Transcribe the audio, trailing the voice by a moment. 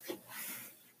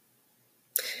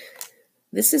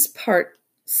This is part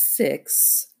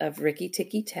 6 of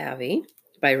Rikki-Tikki-Tavi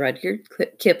by Rudyard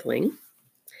Kipling.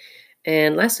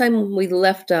 And last time we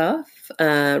left off,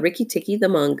 Rikki-Tikki the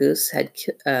mongoose had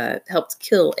helped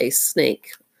kill a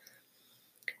snake.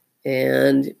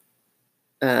 And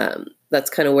that's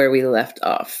kind of where we left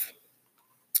off.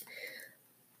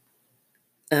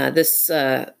 This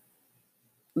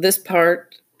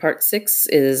part 6,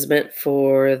 is meant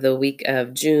for the week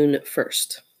of June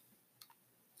 1st.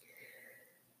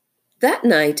 That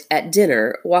night at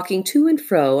dinner, walking to and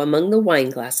fro among the wine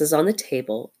glasses on the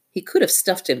table, he could have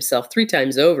stuffed himself 3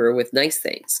 times over with nice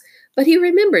things, but he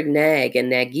remembered Nag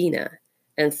and Nagina,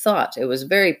 and thought it was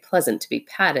very pleasant to be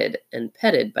patted and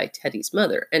petted by Teddy's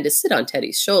mother, and to sit on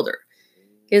Teddy's shoulder.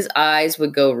 His eyes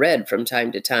would go red from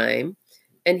time to time,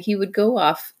 and he would go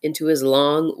off into his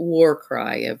long war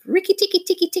cry of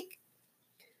Rikki-Tikki-Tikki-Tick.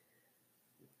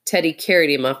 Teddy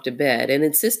carried him off to bed and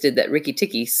insisted that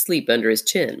Rikki-Tikki sleep under his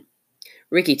chin.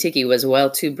 Rikki-Tikki was well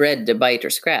too bred to bite or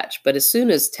scratch, but as soon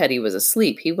as Teddy was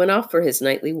asleep, he went off for his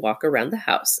nightly walk around the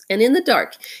house, and in the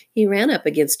dark, he ran up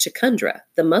against Chukundra,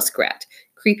 the muskrat,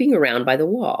 creeping around by the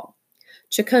wall.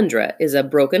 Chukundra is a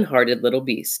broken-hearted little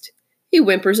beast. He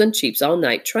whimpers and cheeps all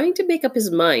night, trying to make up his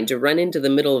mind to run into the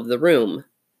middle of the room,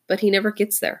 but he never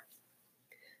gets there.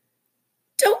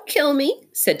 "Don't kill me,"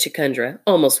 said Chukundra,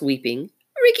 almost weeping.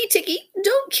 "Rikki-Tikki,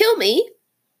 don't kill me."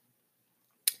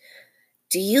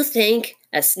 "Do you think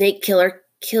a snake killer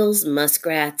kills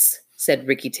muskrats?" said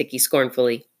Rikki-Tikki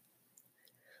scornfully.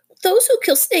 "Those who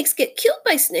kill snakes get killed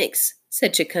by snakes,"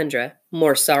 said Chukundra,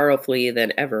 more sorrowfully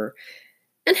than ever.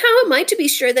 "And how am I to be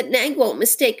sure that Nag won't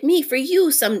mistake me for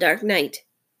you some dark night?"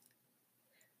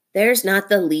 "There's not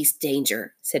the least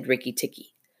danger," said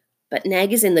Rikki-Tikki. "But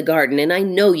Nag is in the garden, and I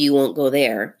know you won't go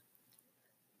there."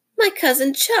 "My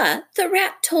cousin Cha, the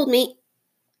rat, told me,"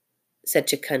 said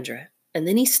Chukundra, and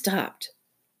then he stopped.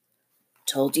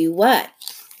 "Told you what?"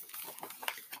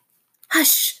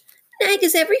 "Hush! Nag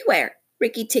is everywhere,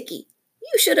 Rikki-Tikki.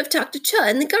 You should have talked to Cha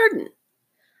in the garden."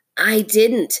 "I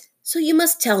didn't, so you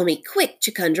must tell me quick,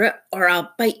 Chukundra, or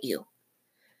I'll bite you."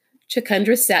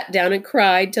 Chukundra sat down and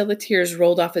cried till the tears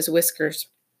rolled off his whiskers.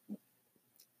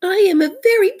 "I am a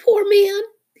very poor man,"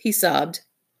 he sobbed.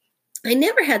 "I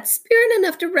never had spirit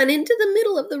enough to run into the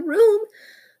middle of the room.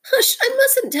 Hush, I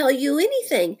mustn't tell you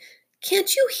anything.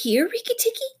 Can't you hear,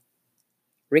 Rikki-Tikki?"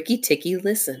 Rikki-Tikki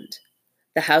listened.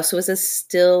 The house was as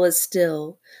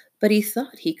still, but he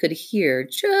thought he could hear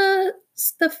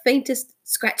just the faintest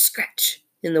scratch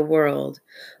in the world,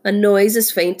 a noise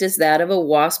as faint as that of a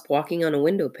wasp walking on a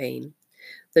window pane,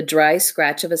 the dry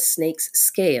scratch of a snake's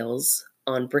scales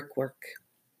on brickwork.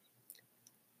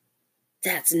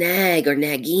 "That's Nag or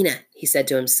Nagina," he said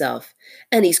to himself,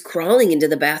 "and he's crawling into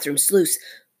the bathroom sluice.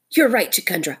 You're right,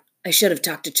 Chukundra. I should have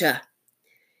talked to Cha."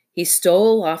 He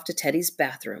stole off to Teddy's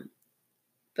bathroom,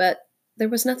 but there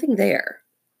was nothing there,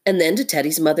 and then to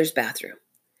Teddy's mother's bathroom.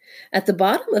 At the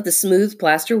bottom of the smooth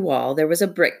plaster wall, there was a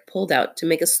brick pulled out to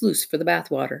make a sluice for the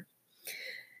bathwater.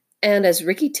 And as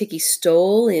Rikki-Tikki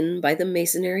stole in by the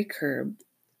masonry curb,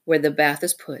 where the bath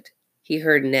is put, he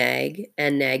heard Nag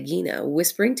and Nagina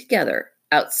whispering together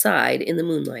outside in the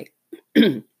moonlight.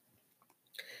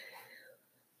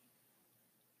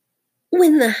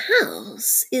 "When the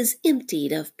house is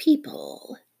emptied of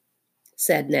people,"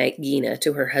 said Nagina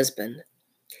to her husband,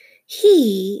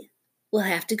 "he will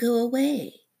have to go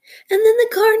away, and then the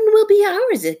garden will be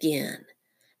ours again.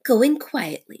 Go in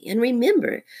quietly, and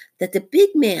remember that the big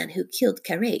man who killed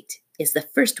Karate is the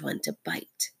first one to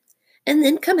bite. And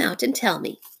then come out and tell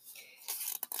me.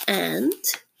 And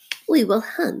we will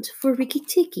hunt for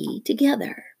Rikki-Tikki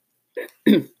together."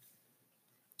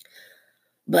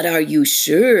 "But are you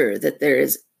sure that there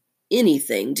is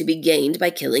anything to be gained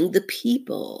by killing the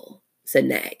people?" said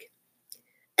Nag.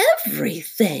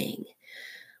 "Everything.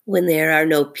 When there are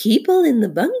no people in the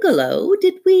bungalow,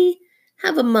 did we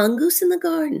have a mongoose in the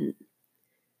garden?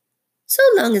 So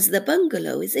long as the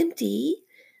bungalow is empty,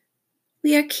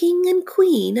 we are king and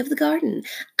queen of the garden.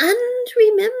 And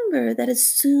remember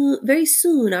that very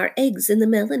soon our eggs in the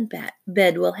melon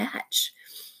bed will hatch,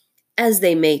 as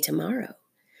they may tomorrow,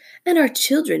 and our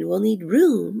children will need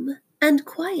room and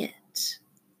quiet."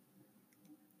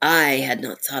 "I had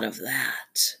not thought of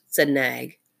that," said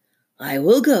Nag. "I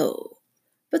will go,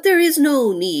 but there is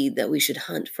no need that we should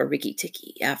hunt for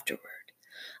Rikki-Tikki afterward.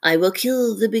 I will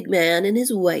kill the big man and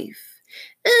his wife,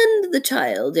 and the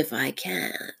child if I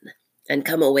can, and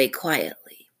come away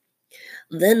quietly.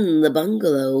 Then the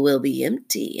bungalow will be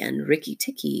empty, and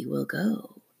Rikki-Tikki will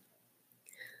go."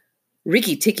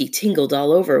 Rikki-Tikki tingled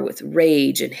all over with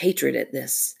rage and hatred at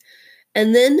this,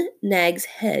 And then Nag's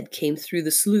head came through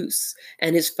the sluice,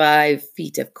 and his 5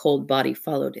 feet of cold body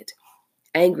followed it.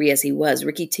 Angry as he was,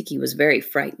 Rikki-Tikki was very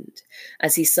frightened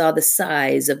as he saw the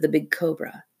size of the big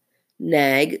cobra.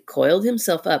 Nag coiled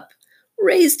himself up,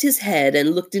 raised his head,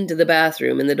 and looked into the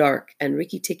bathroom in the dark, and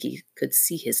Rikki-Tikki could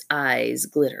see his eyes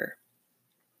glitter.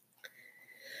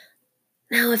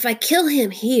 Now, if I kill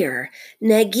him here,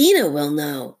 Nagina will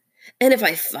know. And if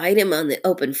I fight him on the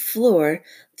open floor,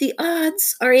 the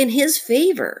odds are in his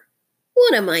favor.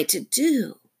 What am I to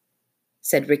do?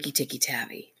 Said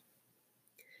Rikki-Tikki-Tavi.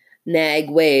 Nag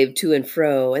waved to and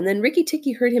fro, and then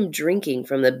Rikki-Tikki heard him drinking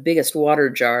from the biggest water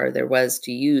jar there was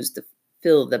to use to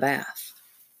fill the bath.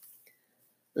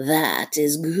 That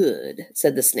is good,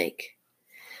 said the snake.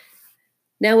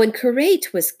 Now, when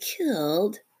Karate was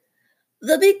killed,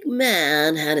 the big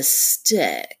man had a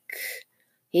stick.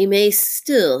 He may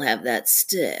still have that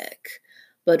stick,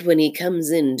 but when he comes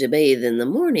in to bathe in the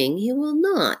morning, he will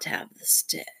not have the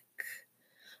stick.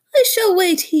 I shall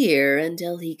wait here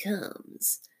until he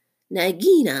comes.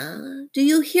 Nagina, do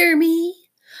you hear me?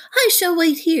 I shall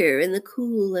wait here in the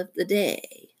cool of the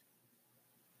day.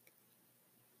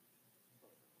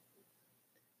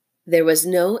 There was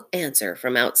no answer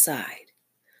from outside,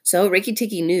 so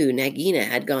Rikki-Tikki knew Nagina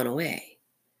had gone away.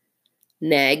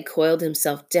 Nag coiled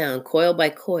himself down, coil by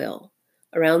coil,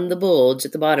 around the bulge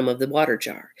at the bottom of the water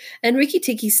jar, and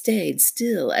Rikki-Tikki stayed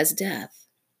still as death.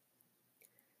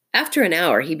 After an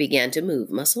hour, he began to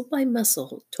move muscle by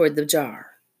muscle toward the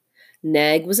jar.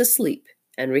 Nag was asleep,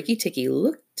 and Rikki-Tikki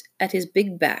looked at his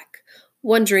big back,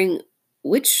 wondering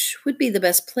which would be the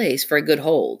best place for a good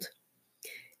hold.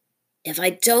 If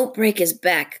I don't break his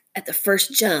back at the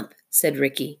first jump, said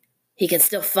Rikki, he can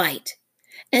still fight.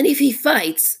 And if he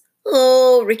fights,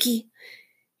 oh, Rikki.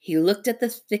 He looked at the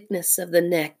thickness of the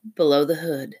neck below the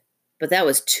hood, but that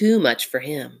was too much for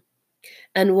him.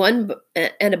 And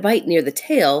a bite near the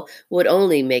tail would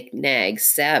only make Nag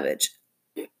savage.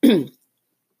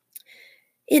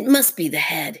 It must be the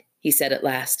head, he said at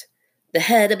last. The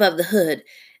head above the hood.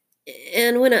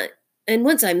 And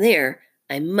once I'm there,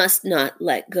 I must not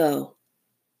let go.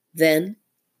 Then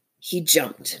he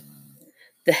jumped.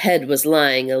 The head was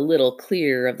lying a little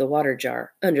clear of the water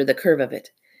jar, under the curve of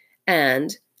it,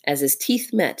 and, as his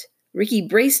teeth met, Rikki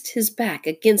braced his back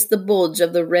against the bulge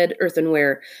of the red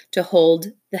earthenware to hold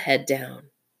the head down.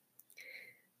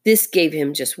 This gave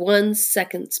him just 1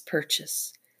 second's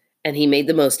purchase, and he made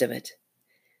the most of it.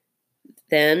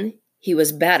 Then he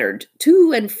was battered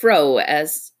to and fro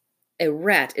as a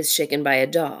rat is shaken by a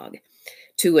dog,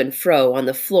 to and fro on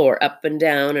the floor, up and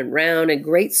down and round in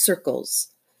great circles.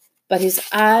 But his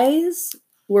eyes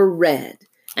were red,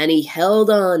 and he held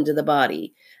on to the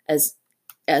body as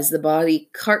the body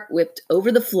cart-whipped over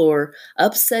the floor,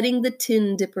 upsetting the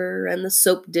tin dipper and the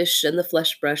soap dish and the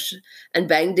flesh brush, and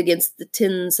banged against the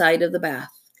tin side of the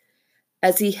bath.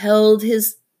 As he closed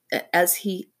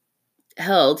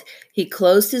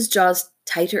his jaws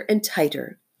tighter and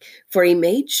tighter, for he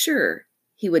made sure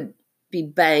he would be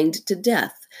banged to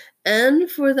death, and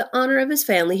for the honor of his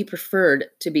family, he preferred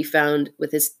to be found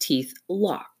with his teeth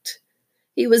locked.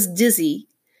 He was dizzy,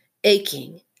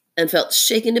 aching, and felt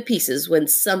shaken to pieces when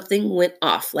something went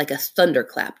off like a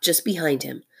thunderclap just behind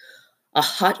him. A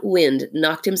hot wind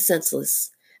knocked him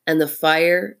senseless, and the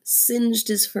fire singed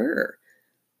his fur.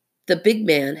 The big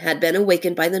man had been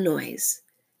awakened by the noise,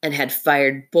 and had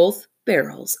fired both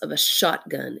barrels of a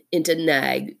shotgun into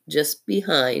Nag just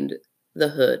behind the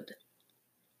hood.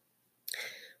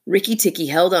 Rikki-Tikki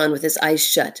held on with his eyes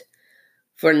shut,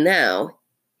 for now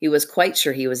he was quite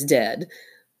sure he was dead,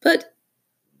 but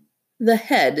the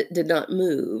head did not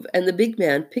move, and the big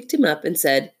man picked him up and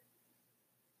said,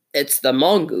 "It's the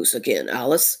mongoose again,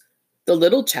 Alice. The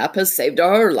little chap has saved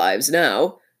our lives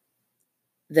now."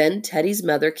 Then Teddy's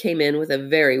mother came in with a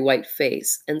very white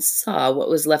face and saw what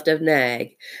was left of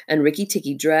Nag, and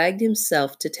Rikki-Tikki dragged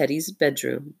himself to Teddy's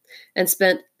bedroom and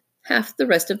spent half the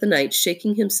rest of the night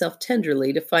shaking himself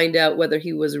tenderly to find out whether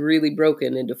he was really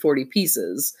broken into 40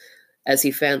 pieces, as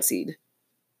he fancied.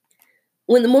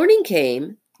 When the morning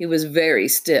came, he was very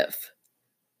stiff,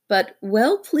 but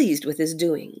well pleased with his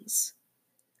doings.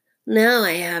 Now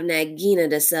I have Nagina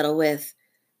to settle with,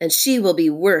 and she will be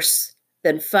worse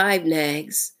than 5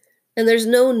 nags, and there's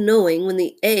no knowing when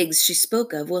the eggs she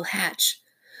spoke of will hatch.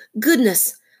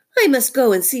 Goodness, I must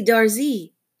go and see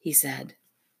Darzee, he said.